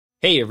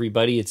Hey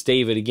everybody, it's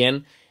David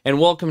again, and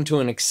welcome to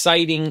an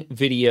exciting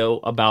video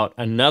about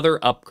another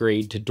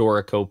upgrade to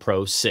Dorico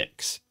Pro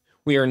 6.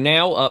 We are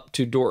now up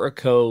to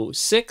Dorico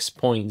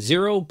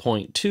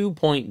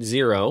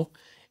 6.0.2.0,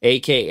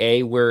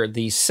 aka we're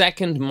the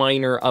second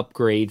minor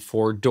upgrade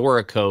for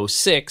Dorico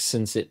 6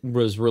 since it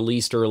was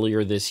released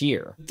earlier this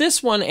year.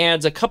 This one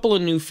adds a couple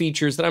of new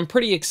features that I'm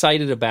pretty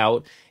excited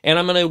about, and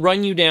I'm going to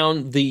run you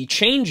down the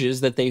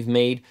changes that they've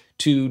made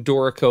to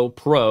Dorico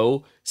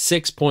Pro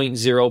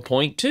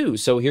 6.0.2.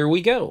 So here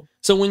we go.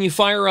 So when you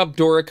fire up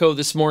Dorico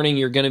this morning,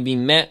 you're going to be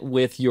met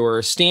with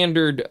your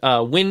standard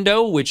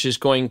window, which is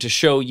going to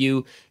show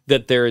you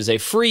that there is a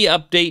free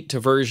update to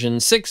version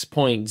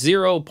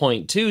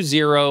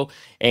 6.0.20,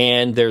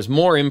 and there's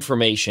more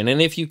information.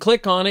 And if you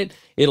click on it,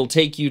 it'll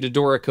take you to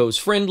Dorico's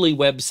friendly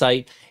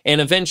website,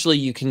 and eventually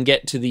you can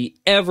get to the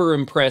ever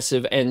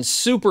impressive and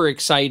super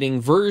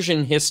exciting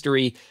version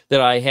history that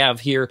I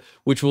have here,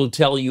 which will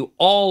tell you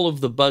all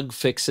of the bug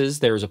fixes.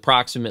 There's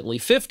approximately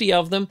 50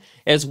 of them,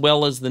 as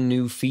well as the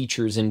new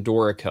features in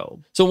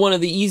Dorico. So one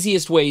of the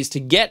easiest ways to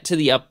get to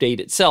the update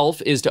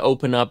itself is to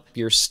open up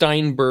your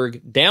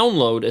Steinberg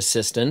download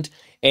assistant.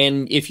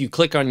 And if you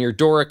click on your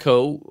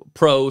Dorico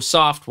Pro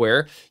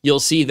software, you'll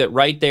see that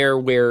right there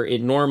where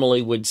it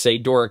normally would say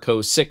Dorico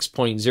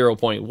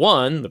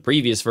 6.0.1, the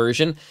previous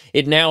version,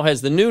 it now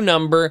has the new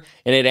number,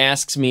 and it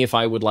asks me if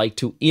I would like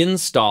to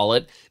install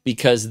it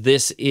because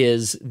this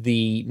is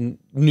the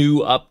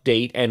new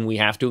update and we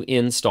have to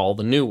install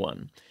the new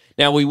one.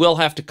 Now we will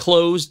have to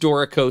close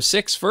Dorico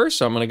 6 first,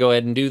 so I'm going to go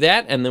ahead and do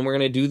that, and then we're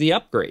going to do the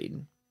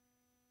upgrade.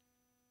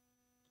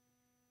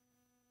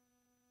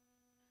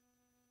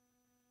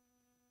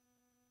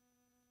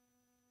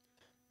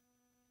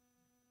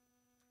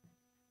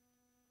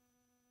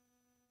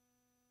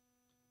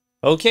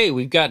 Okay,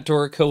 we've got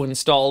Dorico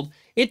installed.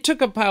 It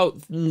took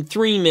about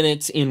 3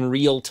 minutes in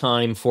real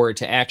time for it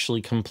to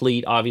actually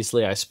complete.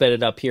 Obviously, I sped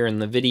it up here in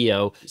the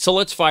video. So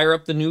let's fire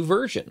up the new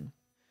version.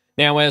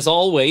 Now, as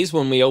always,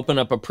 when we open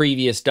up a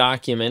previous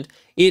document,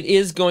 it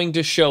is going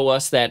to show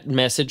us that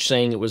message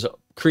saying it was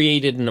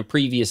created in a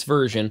previous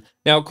version.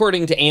 Now,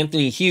 according to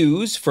Anthony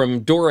Hughes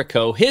from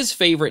Dorico, his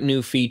favorite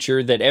new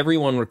feature that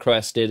everyone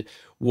requested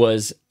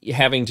was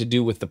having to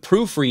do with the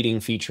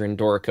proofreading feature in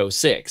Dorico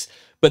 6.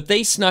 But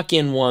they snuck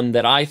in one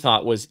that I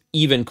thought was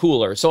even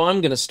cooler, so I'm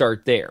going to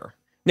start there.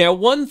 Now,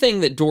 one thing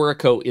that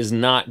Dorico is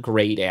not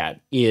great at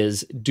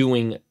is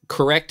doing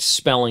correct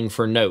spelling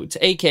for notes,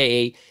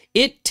 aka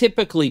it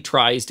typically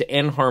tries to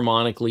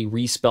enharmonically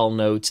respell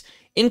notes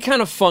in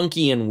kind of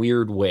funky and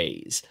weird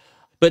ways.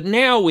 But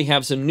now we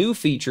have some new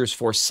features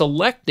for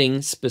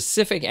selecting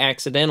specific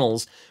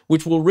accidentals,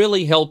 which will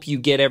really help you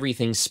get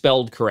everything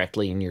spelled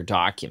correctly in your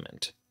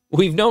document.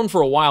 We've known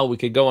for a while we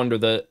could go under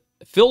the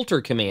filter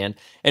command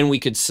and we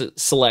could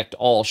select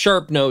all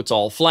sharp notes,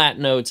 all flat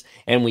notes,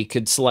 and we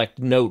could select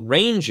note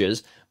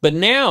ranges. But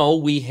now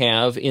we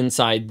have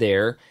inside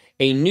there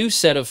a new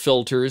set of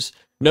filters,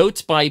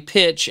 notes by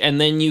pitch, and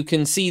then you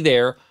can see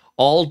there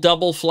all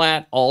double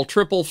flat, all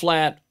triple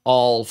flat,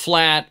 all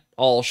sharp,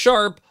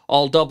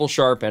 all double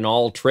sharp, and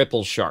all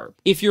triple sharp.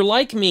 If you're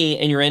like me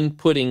and you're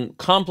inputting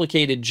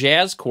complicated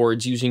jazz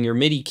chords using your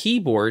MIDI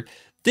keyboard,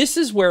 this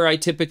is where I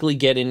typically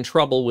get in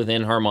trouble with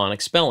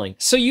enharmonic spelling.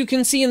 So you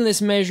can see in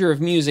this measure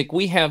of music,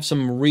 we have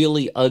some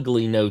really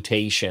ugly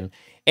notation.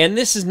 And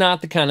this is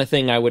not the kind of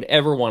thing I would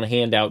ever want to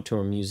hand out to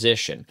a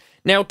musician.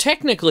 Now,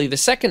 technically, the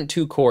second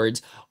two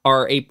chords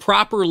are a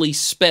properly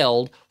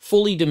spelled,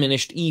 fully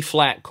diminished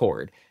E-flat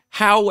chord.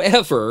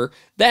 However,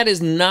 that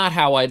is not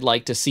how I'd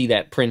like to see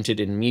that printed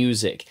in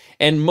music.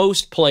 And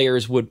most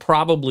players would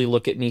probably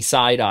look at me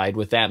side-eyed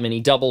with that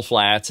many double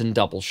flats and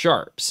double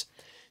sharps.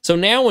 So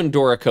now in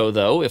Dorico,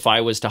 though, if I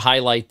was to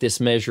highlight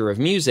this measure of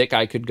music,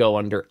 I could go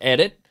under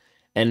Edit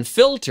and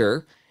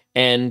Filter,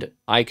 and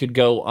I could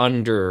go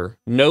under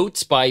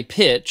Notes by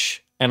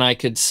Pitch, and I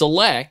could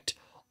select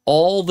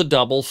all the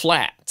double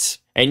flats.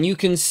 And you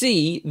can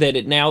see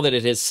that now that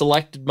it has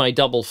selected my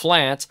double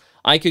flats,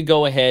 I could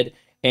go ahead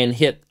and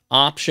hit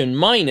Option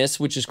minus,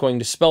 which is going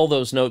to spell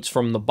those notes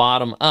from the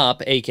bottom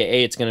up,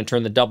 aka it's going to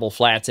turn the double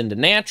flats into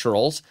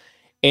naturals,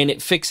 and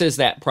it fixes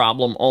that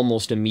problem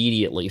almost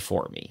immediately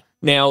for me.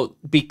 Now,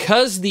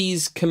 because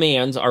these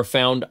commands are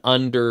found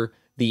under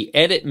the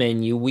Edit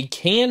menu, we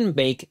can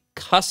make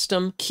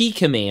custom key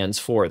commands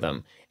for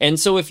them. And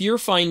so if you're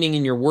finding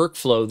in your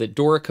workflow that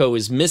Dorico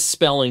is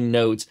misspelling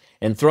notes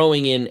and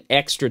throwing in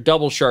extra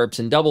double sharps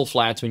and double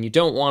flats when you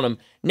don't want them,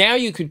 now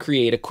you could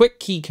create a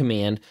quick key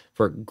command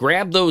for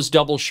grab those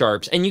double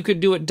sharps, and you could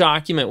do it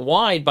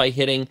document-wide by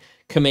hitting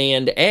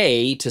Command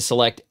A to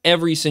select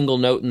every single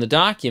note in the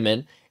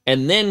document,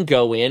 and then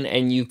go in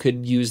and you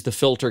could use the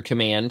filter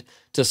command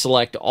to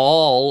select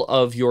all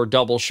of your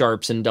double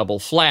sharps and double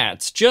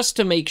flats, just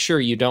to make sure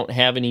you don't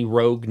have any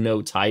rogue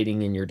notes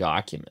hiding in your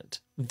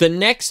document. The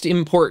next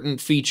important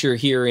feature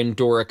here in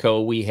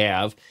Dorico we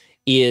have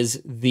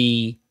is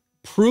the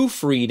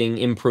proofreading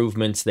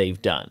improvements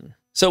they've done.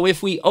 So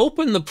if we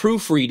open the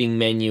proofreading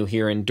menu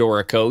here in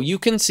Dorico, you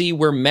can see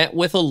we're met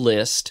with a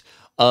list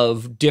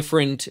of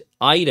different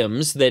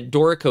items that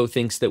Dorico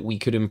thinks that we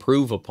could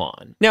improve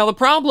upon. Now, the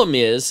problem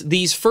is,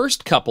 these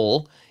first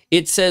couple,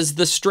 it says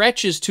the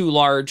stretch is too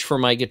large for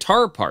my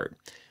guitar part.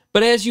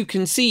 But as you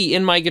can see,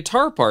 in my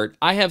guitar part,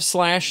 I have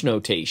slash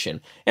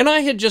notation, and I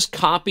had just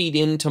copied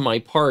into my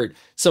part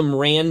some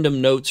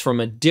random notes from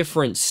a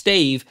different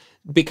stave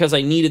because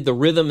I needed the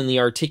rhythm and the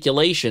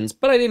articulations,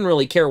 but I didn't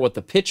really care what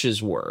the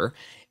pitches were.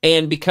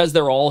 And because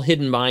they're all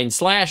hidden behind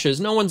slashes,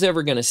 no one's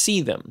ever going to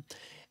see them.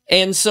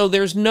 And so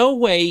there's no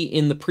way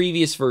in the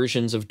previous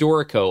versions of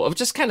Dorico of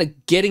just kind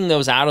of getting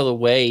those out of the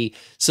way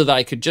so that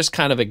I could just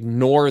kind of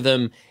ignore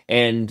them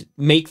and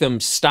make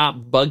them stop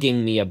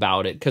bugging me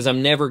about it, because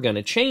I'm never going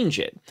to change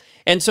it.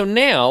 And so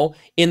now,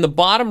 in the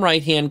bottom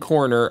right-hand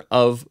corner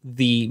of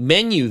the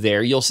menu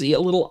there, you'll see a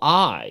little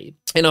eye.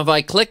 And if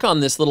I click on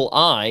this little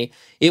eye,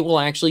 it will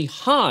actually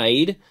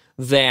hide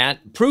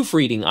that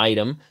proofreading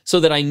item so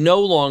that I no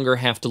longer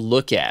have to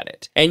look at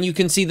it. And you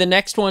can see the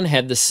next one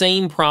had the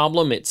same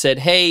problem. It said,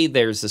 hey,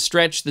 there's a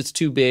stretch that's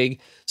too big,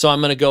 so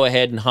I'm going to go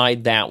ahead and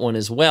hide that one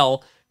as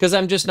well, because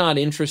I'm just not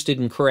interested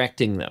in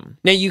correcting them.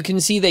 Now you can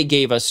see they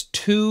gave us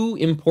two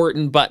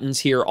important buttons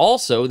here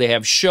also. They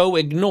have Show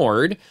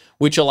Ignored,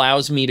 which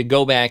allows me to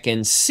go back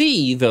and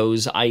see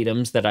those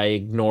items that I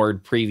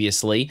ignored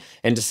previously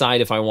and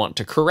decide if I want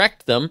to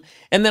correct them.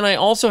 And then I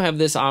also have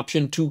this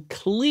option to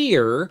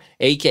clear,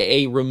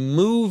 aka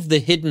remove the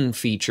hidden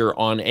feature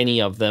on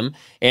any of them.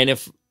 And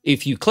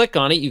if you click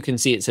on it, you can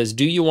see it says,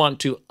 do you want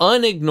to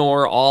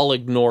unignore all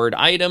ignored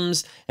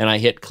items? And I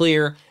hit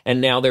clear, and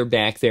now they're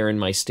back there in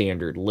my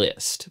standard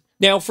list.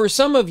 Now, for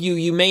some of you,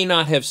 you may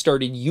not have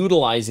started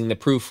utilizing the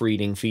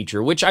proofreading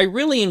feature, which I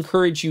really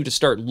encourage you to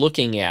start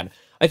looking at.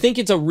 I think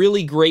it's a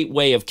really great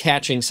way of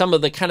catching some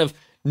of the kind of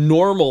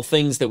normal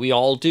things that we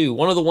all do.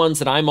 One of the ones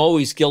that I'm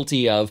always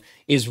guilty of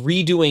is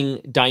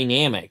redoing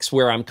dynamics,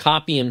 where I'm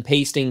copy and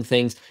pasting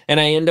things, and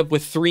I end up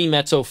with 3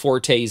 mezzo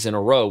fortes in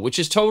a row, which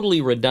is totally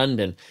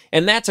redundant.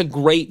 And that's a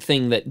great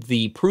thing that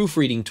the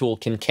proofreading tool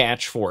can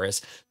catch for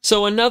us.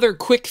 So another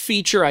quick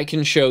feature I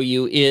can show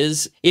you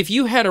is if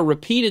you had a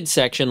repeated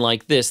section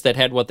like this that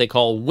had what they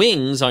call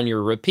wings on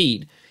your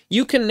repeat,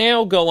 you can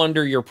now go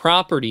under your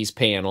properties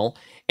panel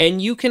and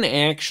you can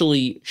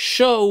actually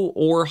show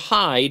or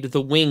hide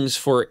the wings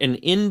for an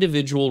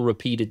individual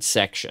repeated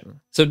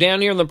section. So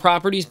down here in the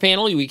properties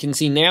panel, we can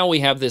see now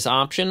we have this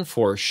option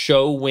for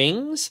show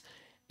wings,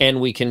 and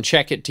we can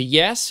check it to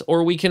yes,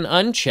 or we can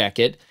uncheck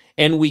it,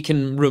 and we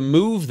can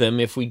remove them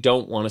if we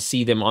don't want to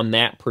see them on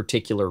that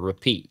particular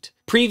repeat.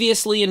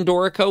 Previously in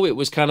Dorico, it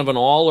was kind of an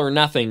all or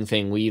nothing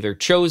thing. We either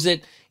chose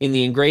it in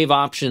the engrave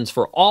options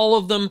for all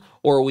of them,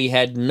 or we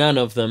had none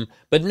of them,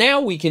 but now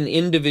we can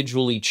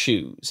individually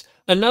choose.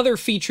 Another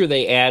feature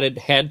they added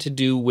had to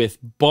do with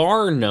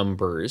bar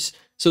numbers.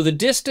 So the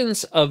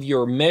distance of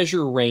your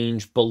measure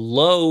range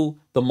below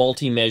the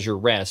multi-measure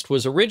rest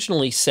was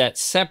originally set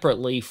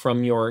separately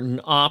from your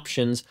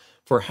options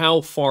for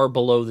how far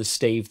below the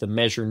stave the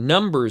measure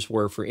numbers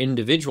were for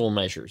individual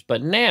measures.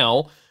 But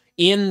now,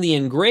 in the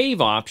engrave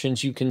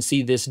options, you can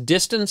see this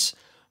distance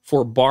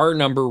for bar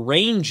number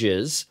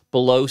ranges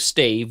below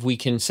stave. We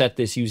can set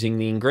this using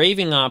the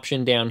engraving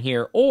option down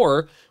here,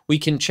 or we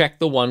can check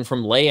the one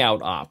from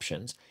layout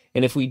options.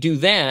 And if we do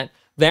that,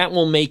 that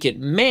will make it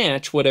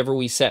match whatever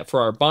we set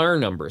for our bar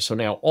number. So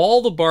now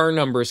all the bar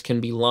numbers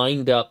can be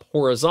lined up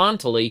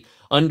horizontally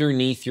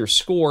underneath your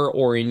score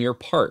or in your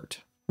part.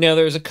 Now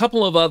there's a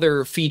couple of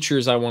other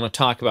features I want to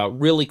talk about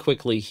really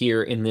quickly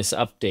here in this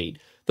update.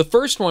 The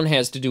first one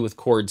has to do with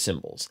chord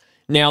symbols.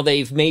 Now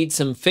they've made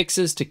some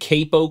fixes to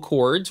capo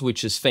chords,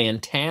 which is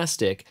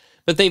fantastic,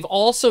 but they've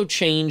also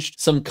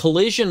changed some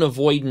collision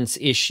avoidance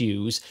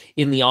issues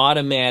in the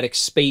automatic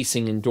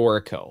spacing in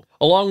Dorico.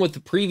 Along with the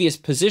previous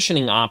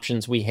positioning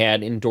options we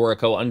had in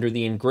Dorico under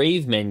the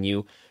engrave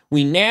menu,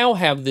 we now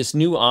have this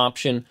new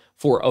option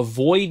for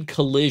avoid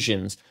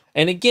collisions.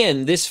 And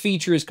again, this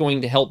feature is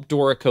going to help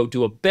Dorico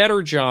do a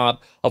better job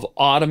of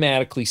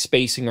automatically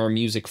spacing our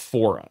music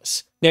for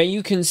us. Now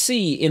you can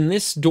see in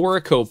this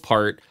Dorico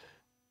part,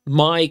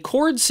 my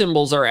chord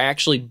symbols are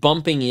actually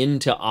bumping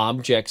into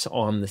objects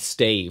on the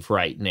stave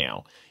right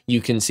now. You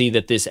can see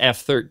that this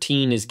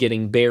F13 is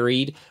getting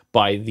buried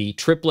by the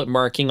triplet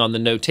marking on the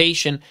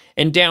notation,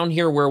 and down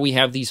here where we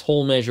have these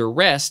whole measure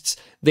rests,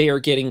 they are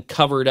getting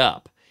covered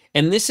up.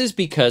 And this is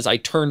because I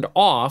turned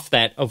off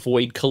that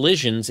avoid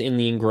collisions in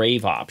the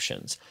engrave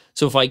options.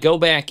 So if I go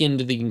back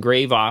into the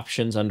engrave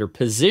options under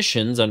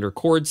positions, under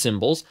chord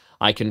symbols,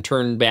 I can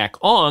turn back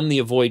on the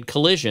avoid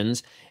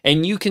collisions,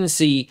 and you can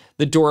see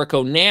the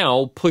Dorico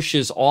now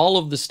pushes all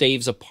of the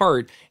staves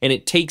apart, and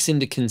it takes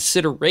into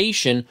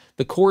consideration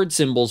the chord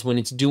symbols when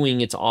it's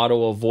doing its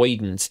auto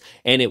avoidance,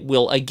 and it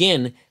will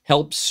again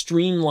help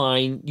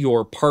streamline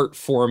your part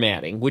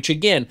formatting, which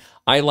again,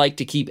 I like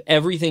to keep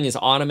everything as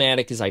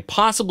automatic as I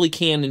possibly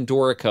can in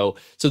Dorico,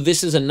 so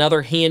this is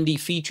another handy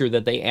feature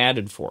that they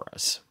added for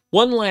us.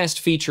 One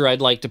last feature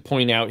I'd like to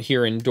point out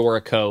here in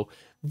Dorico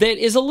that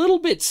is a little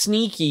bit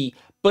sneaky,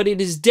 but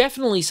it is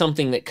definitely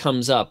something that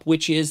comes up,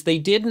 which is they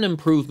did an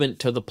improvement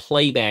to the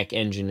playback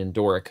engine in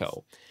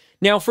Dorico.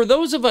 Now, for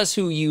those of us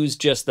who use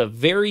just the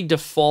very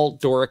default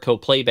Dorico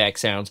playback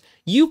sounds,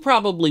 you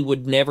probably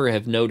would never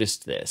have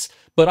noticed this,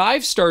 but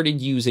I've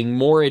started using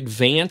more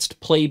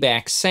advanced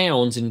playback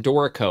sounds in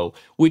Dorico,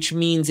 which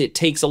means it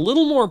takes a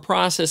little more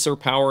processor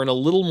power and a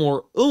little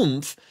more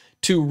oomph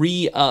to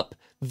re-up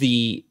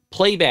the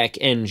playback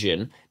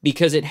engine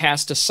because it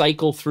has to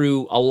cycle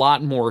through a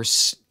lot more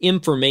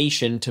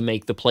information to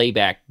make the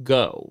playback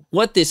go.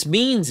 What this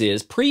means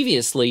is,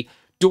 previously,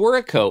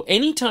 Dorico,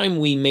 anytime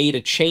we made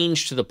a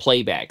change to the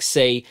playback,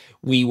 say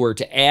we were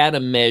to add a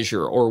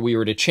measure or we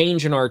were to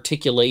change an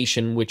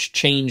articulation which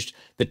changed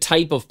the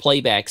type of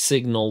playback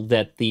signal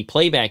that the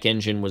playback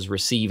engine was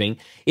receiving,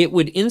 it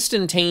would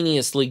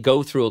instantaneously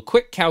go through a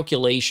quick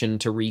calculation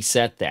to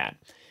reset that.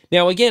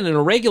 Now again, in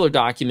a regular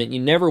document, you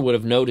never would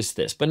have noticed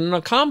this, but in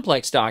a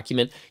complex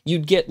document,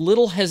 you'd get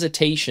little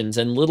hesitations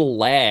and little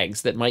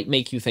lags that might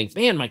make you think,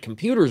 man, my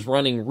computer's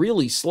running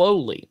really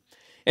slowly.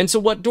 And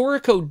so what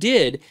Dorico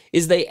did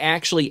is they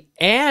actually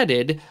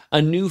added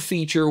a new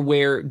feature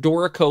where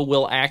Dorico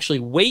will actually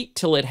wait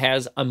till it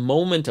has a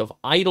moment of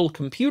idle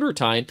computer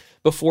time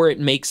before it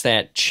makes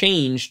that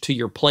change to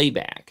your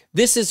playback.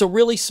 This is a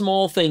really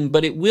small thing,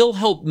 but it will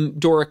help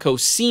Dorico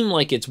seem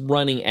like it's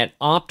running at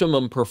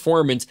optimum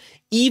performance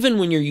even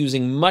when you're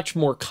using much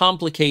more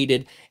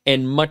complicated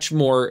and much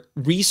more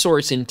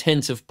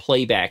resource-intensive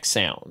playback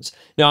sounds.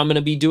 Now, I'm going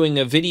to be doing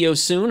a video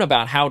soon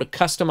about how to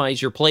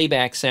customize your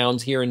playback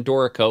sounds here in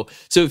Dorico,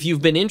 so if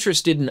you've been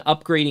interested in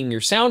upgrading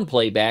your sound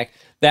playback,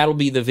 that'll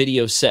be the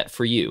video set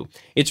for you.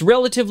 It's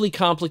relatively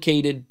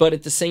complicated, but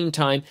at the same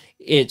time,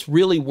 it's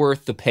really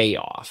worth the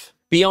payoff.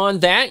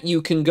 Beyond that,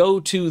 you can go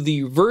to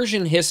the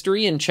version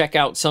history and check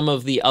out some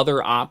of the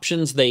other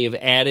options they've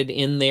added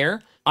in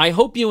there. I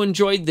hope you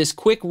enjoyed this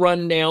quick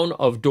rundown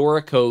of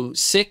Dorico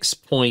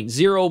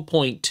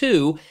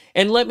 6.0.2,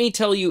 and let me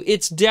tell you,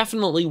 it's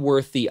definitely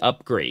worth the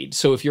upgrade.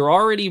 So if you're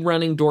already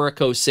running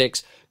Dorico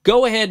 6,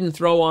 go ahead and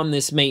throw on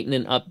this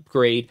maintenance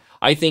upgrade.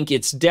 I think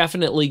it's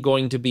definitely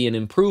going to be an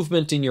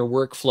improvement in your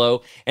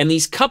workflow, and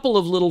these couple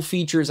of little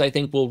features I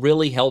think will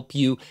really help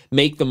you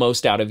make the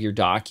most out of your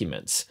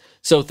documents.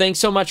 So thanks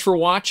so much for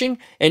watching,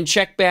 and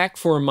check back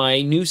for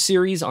my new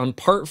series on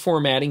part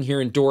formatting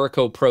here in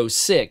Dorico Pro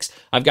 6.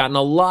 I've gotten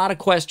a lot of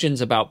questions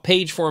about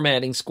page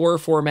formatting, score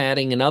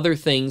formatting, and other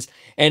things,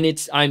 and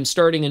I'm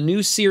starting a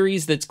new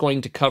series that's going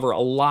to cover a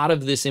lot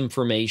of this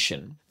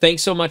information.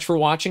 Thanks so much for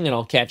watching, and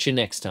I'll catch you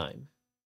next time.